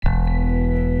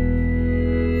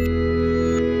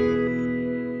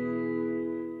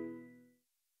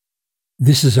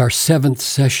This is our seventh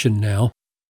session now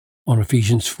on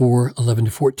Ephesians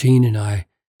 4:11-14, and I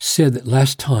said that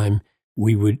last time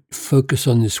we would focus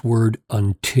on this word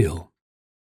until.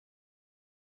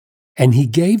 And he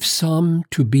gave some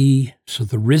to be, so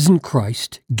the risen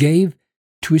Christ gave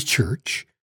to his church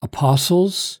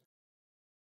apostles,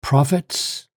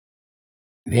 prophets,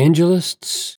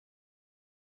 evangelists,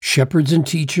 shepherds and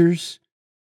teachers,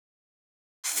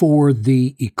 for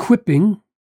the equipping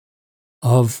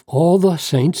of all the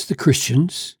saints, the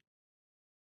Christians,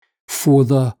 for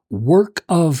the work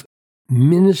of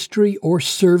ministry or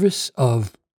service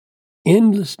of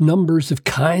endless numbers of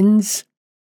kinds,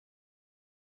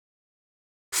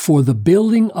 for the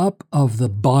building up of the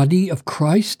body of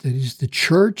Christ, that is the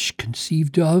church,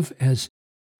 conceived of as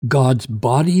God's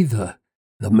body, the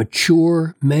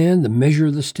mature man, the measure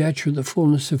of the stature of the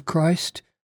fullness of Christ,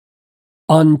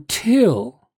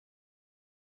 until.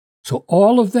 So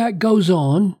all of that goes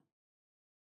on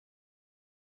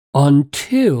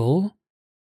until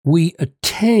we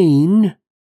attain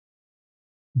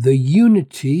the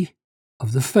unity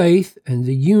of the faith and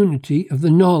the unity of the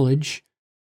knowledge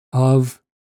of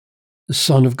the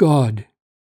Son of God,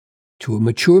 to a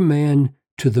mature man,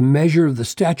 to the measure of the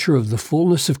stature of the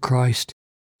fullness of Christ,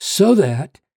 so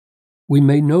that we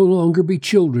may no longer be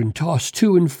children tossed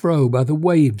to and fro by the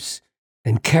waves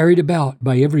and carried about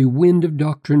by every wind of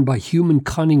doctrine, by human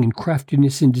cunning and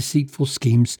craftiness and deceitful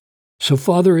schemes. So,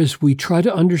 Father, as we try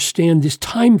to understand this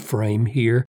time frame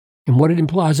here and what it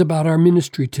implies about our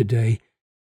ministry today,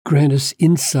 grant us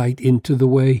insight into the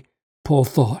way Paul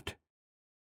thought.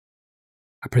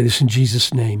 I pray this in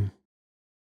Jesus' name.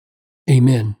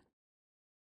 Amen.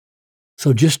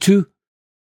 So just to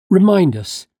remind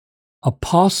us,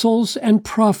 apostles and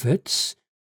prophets,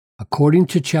 according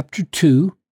to chapter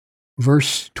 2,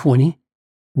 verse 20,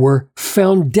 were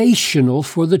foundational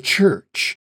for the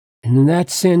church. And in that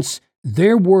sense,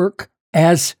 their work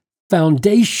as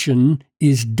foundation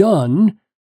is done,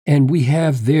 and we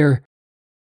have their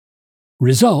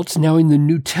results now in the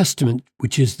New Testament,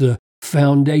 which is the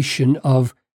foundation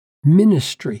of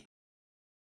ministry.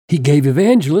 He gave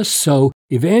evangelists, so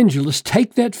evangelists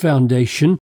take that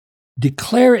foundation,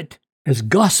 declare it as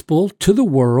gospel to the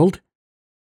world,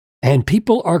 and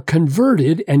people are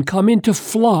converted and come into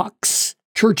flocks,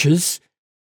 churches,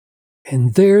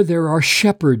 and there are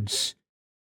shepherds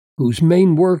whose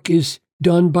main work is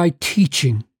done by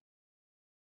teaching.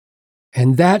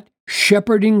 And that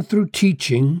shepherding through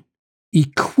teaching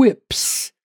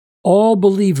equips all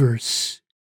believers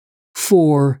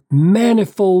for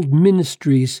manifold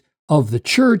ministries of the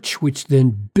church, which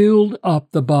then build up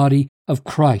the body of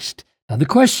Christ. Now the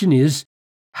question is,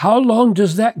 how long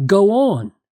does that go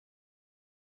on?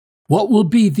 What will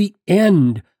be the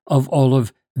end of all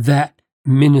of that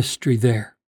ministry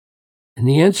there? And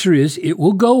the answer is, it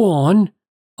will go on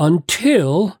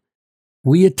until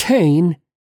we attain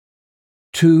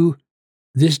to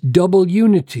this double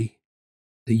unity,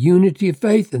 the unity of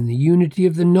faith and the unity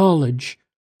of the knowledge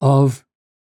of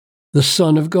the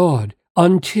Son of God,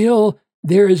 until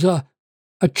there is a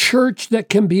church that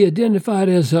can be identified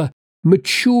as a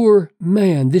mature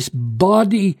man, this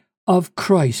body of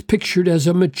Christ, pictured as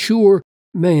a mature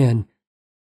man,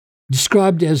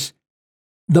 described as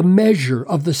the measure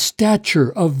of the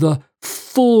stature of the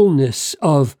fullness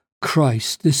of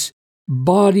Christ. This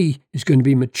body is going to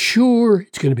be mature,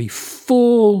 it's going to be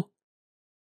full,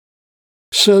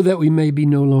 so that we may be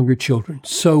no longer children.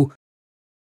 So,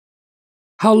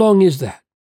 how long is that?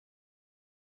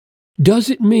 Does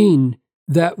it mean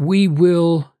that we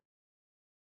will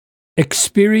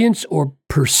experience or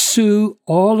pursue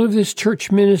all of this church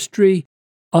ministry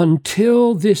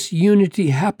until this unity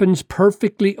happens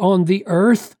perfectly on the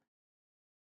earth?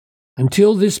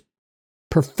 Until this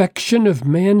perfection of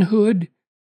manhood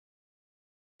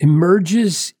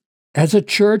emerges as a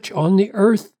church on the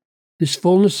earth, this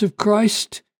fullness of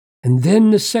Christ, and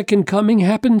then the second coming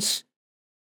happens?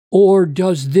 Or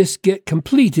does this get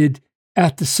completed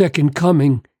at the second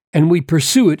coming and we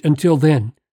pursue it until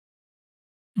then?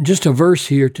 Just a verse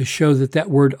here to show that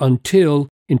word until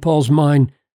in Paul's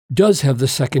mind does have the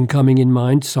second coming in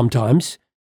mind sometimes.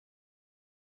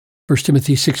 1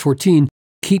 Timothy 6:14,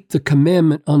 keep the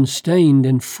commandment unstained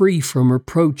and free from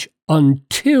reproach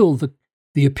until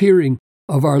the appearing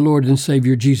of our Lord and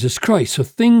Savior Jesus Christ. So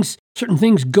certain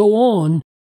things go on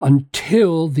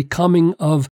until the coming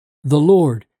of the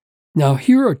Lord. Now,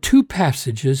 here are two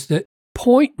passages that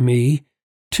point me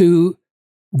to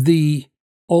the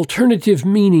alternative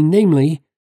meaning, namely,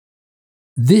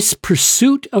 this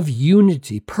pursuit of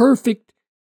unity, perfect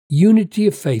unity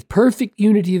of faith, perfect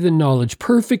unity of the knowledge,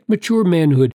 perfect mature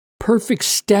manhood, perfect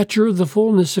stature of the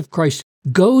fullness of Christ,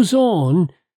 goes on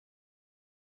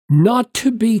not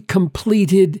to be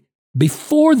completed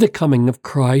before the coming of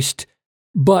Christ,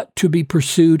 but to be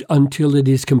pursued until it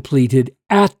is completed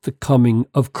at the coming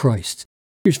of Christ.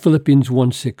 Here's Philippians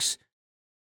 1:6.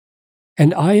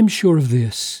 And I am sure of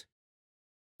this,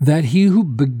 that he who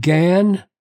began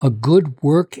a good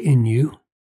work in you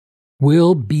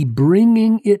will be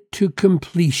bringing it to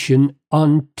completion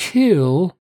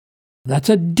until, that's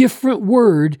a different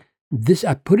word.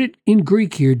 I put it in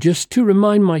Greek here just to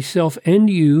remind myself and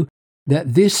you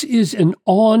that this is an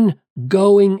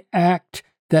ongoing act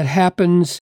that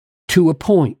happens to a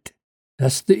point.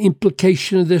 That's the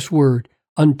implication of this word,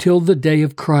 until the day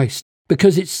of Christ,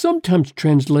 because it's sometimes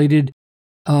translated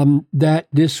that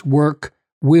this work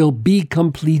will be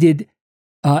completed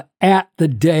at the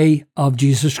day of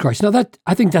Jesus Christ. Now,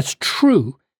 I think that's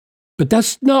true, but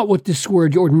that's not what this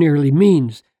word ordinarily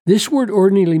means. This word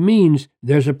ordinarily means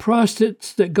there's a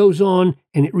process that goes on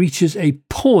and it reaches a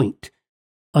point.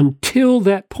 Until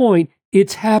that point,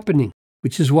 it's happening,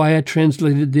 which is why I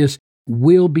translated this,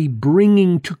 will be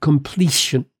bringing to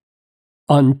completion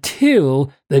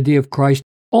until the day of Christ,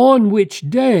 on which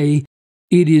day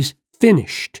it is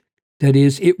finished. That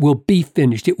is, it will be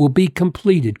finished. It will be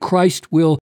completed. Christ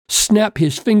will snap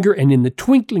his finger, and in the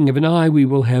twinkling of an eye, we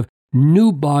will have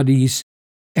new bodies,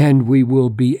 and we will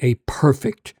be a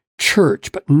perfect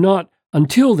church, but not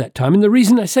until that time. And the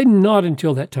reason I say not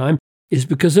until that time is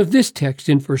because of this text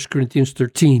in 1 Corinthians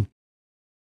 13.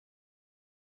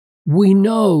 We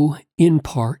know in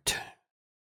part.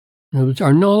 In other words,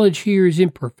 our knowledge here is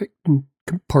imperfect and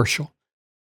partial,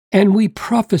 and we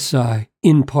prophesy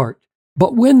in part.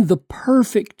 But when the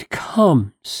perfect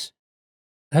comes,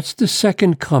 that's the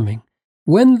second coming.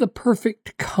 When the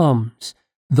perfect comes,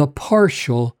 the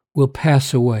partial will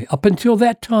pass away. Up until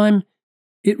that time,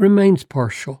 it remains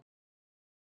partial.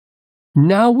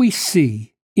 Now we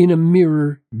see in a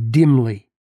mirror dimly.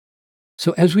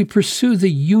 So as we pursue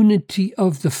the unity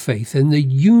of the faith and the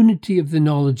unity of the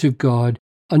knowledge of God,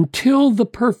 until the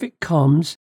perfect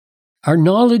comes, our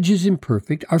knowledge is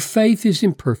imperfect, our faith is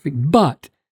imperfect, but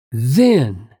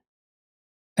then,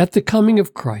 at the coming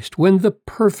of Christ, when the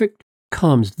perfect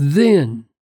comes, then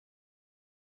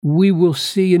we will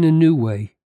see in a new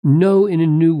way, know in a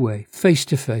new way, face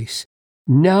to face.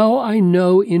 Now I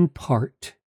know in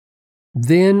part,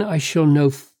 then I shall know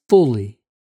fully,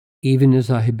 even as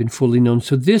I have been fully known.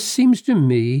 So this seems to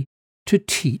me to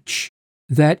teach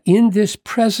that in this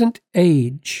present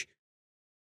age,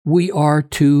 we are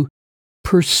to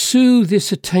pursue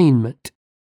this attainment.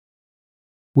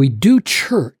 We do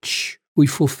church. We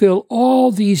fulfill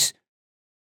all these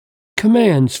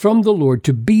commands from the Lord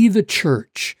to be the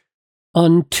church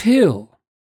until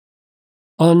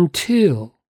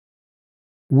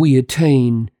we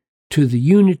attain to the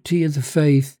unity of the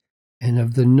faith and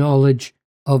of the knowledge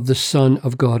of the Son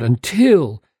of God,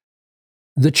 until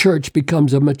the church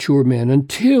becomes a mature man,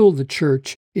 until the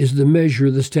church is the measure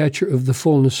of the stature of the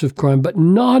fullness of Christ, but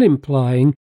not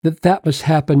implying that that must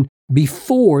happen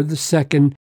before the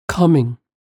second coming,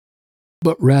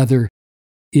 but rather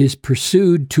is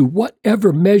pursued to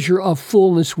whatever measure of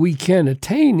fullness we can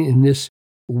attain in this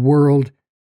world,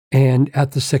 and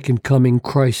at the second coming,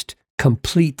 Christ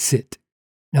completes it.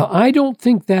 Now, I don't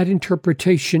think that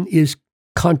interpretation is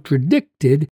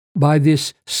contradicted by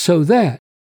this so that.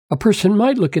 A person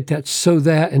might look at that so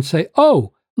that and say,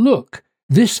 oh, look,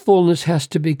 this fullness has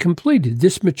to be completed.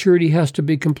 This maturity has to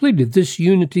be completed. This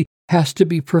unity has to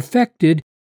be perfected,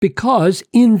 because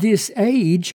in this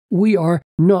age, we are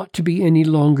not to be any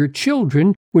longer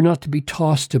children. We're not to be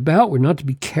tossed about. We're not to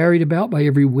be carried about by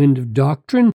every wind of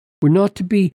doctrine. We're not to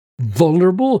be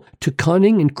vulnerable to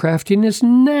cunning and craftiness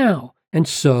now. And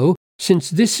so, since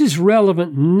this is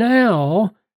relevant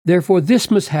now, therefore this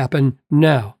must happen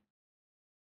now.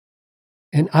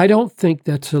 And I don't think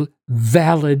that's a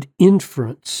valid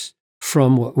inference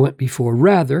from what went before.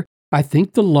 Rather, I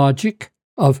think the logic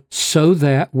of so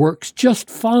that works just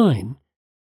fine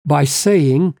by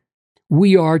saying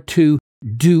we are to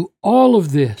do all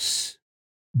of this,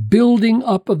 building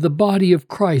up of the body of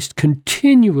Christ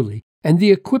continually, and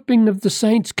the equipping of the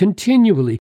saints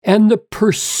continually, and the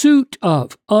pursuit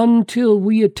of, until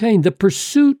we attain, the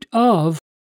pursuit of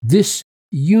this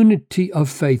unity of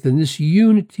faith and this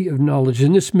unity of knowledge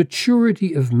and this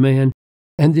maturity of man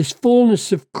and this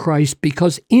fullness of Christ,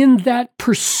 because in that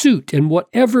pursuit and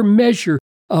whatever measure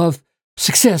of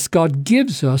success God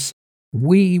gives us,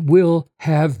 we will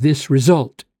have this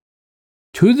result.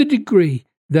 To the degree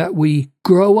that we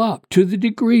grow up, to the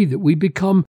degree that we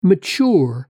become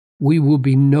mature, we will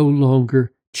be no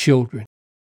longer children.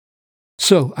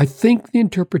 So I think the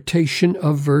interpretation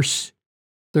of verse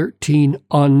 13,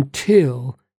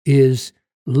 until, is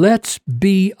let's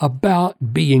be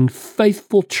about being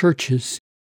faithful churches,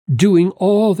 doing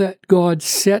all that God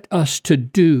set us to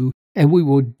do, and we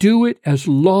will do it as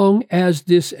long as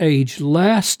this age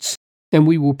lasts, and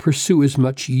we will pursue as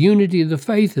much unity of the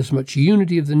faith, as much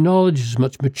unity of the knowledge, as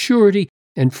much maturity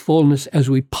and fullness as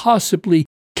we possibly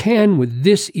can with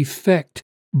this effect.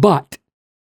 But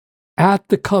at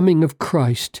the coming of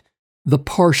Christ, the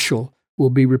partial will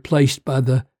be replaced by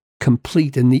the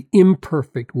complete, and the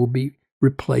imperfect will be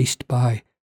replaced by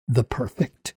the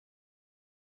perfect.